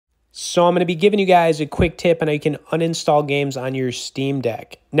So I'm going to be giving you guys a quick tip on how you can uninstall games on your Steam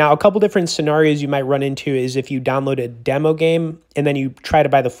Deck. Now, a couple different scenarios you might run into is if you download a demo game and then you try to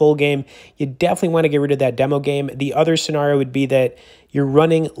buy the full game, you definitely want to get rid of that demo game. The other scenario would be that you're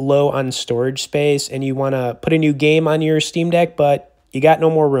running low on storage space and you want to put a new game on your Steam Deck, but you got no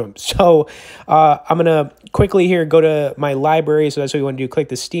more room. So I'm going to quickly here go to my library. So that's what you want to do. Click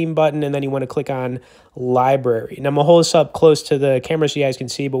the Steam button, and then you want to click on library. And I'm going to hold this up close to the camera so you guys can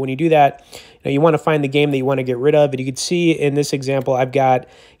see. But when you do that, you want to find the game that you want to get rid of. And you can see in this example, I've got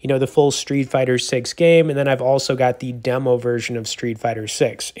the full Street Fighter 6 game. And then I've also got the demo version of Street Fighter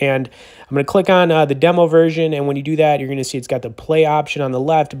 6. And I'm going to click on the demo version. And when you do that, you're going to see it's got the play option on the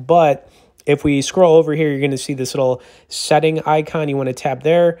left. But if we scroll over here, you're going to see this little setting icon. You want to tap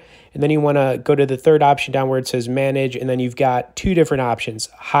there, and then you want to go to the third option down where it says manage, and then you've got two different options,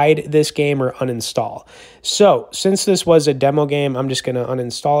 hide this game or uninstall. So since this was a demo game, I'm just going to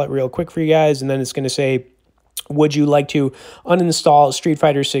uninstall it real quick for you guys, and then it's going to say, would you like to uninstall Street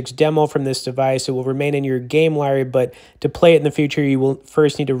Fighter 6 demo from this device? It will remain in your game library, but to play it in the future, you will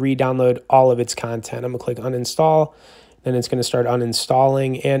first need to re-download all of its content. I'm going to click uninstall. Then it's going to start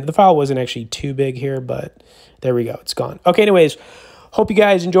uninstalling. And the file wasn't actually too big here, but there we go. It's gone. Okay, anyways, hope you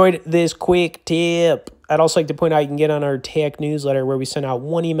guys enjoyed this quick tip. I'd also like to point out you can get on our tech newsletter where we send out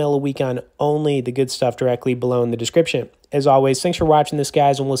one email a week on only the good stuff directly below in the description. As always, thanks for watching this,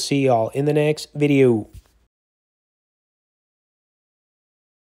 guys, and we'll see y'all in the next video.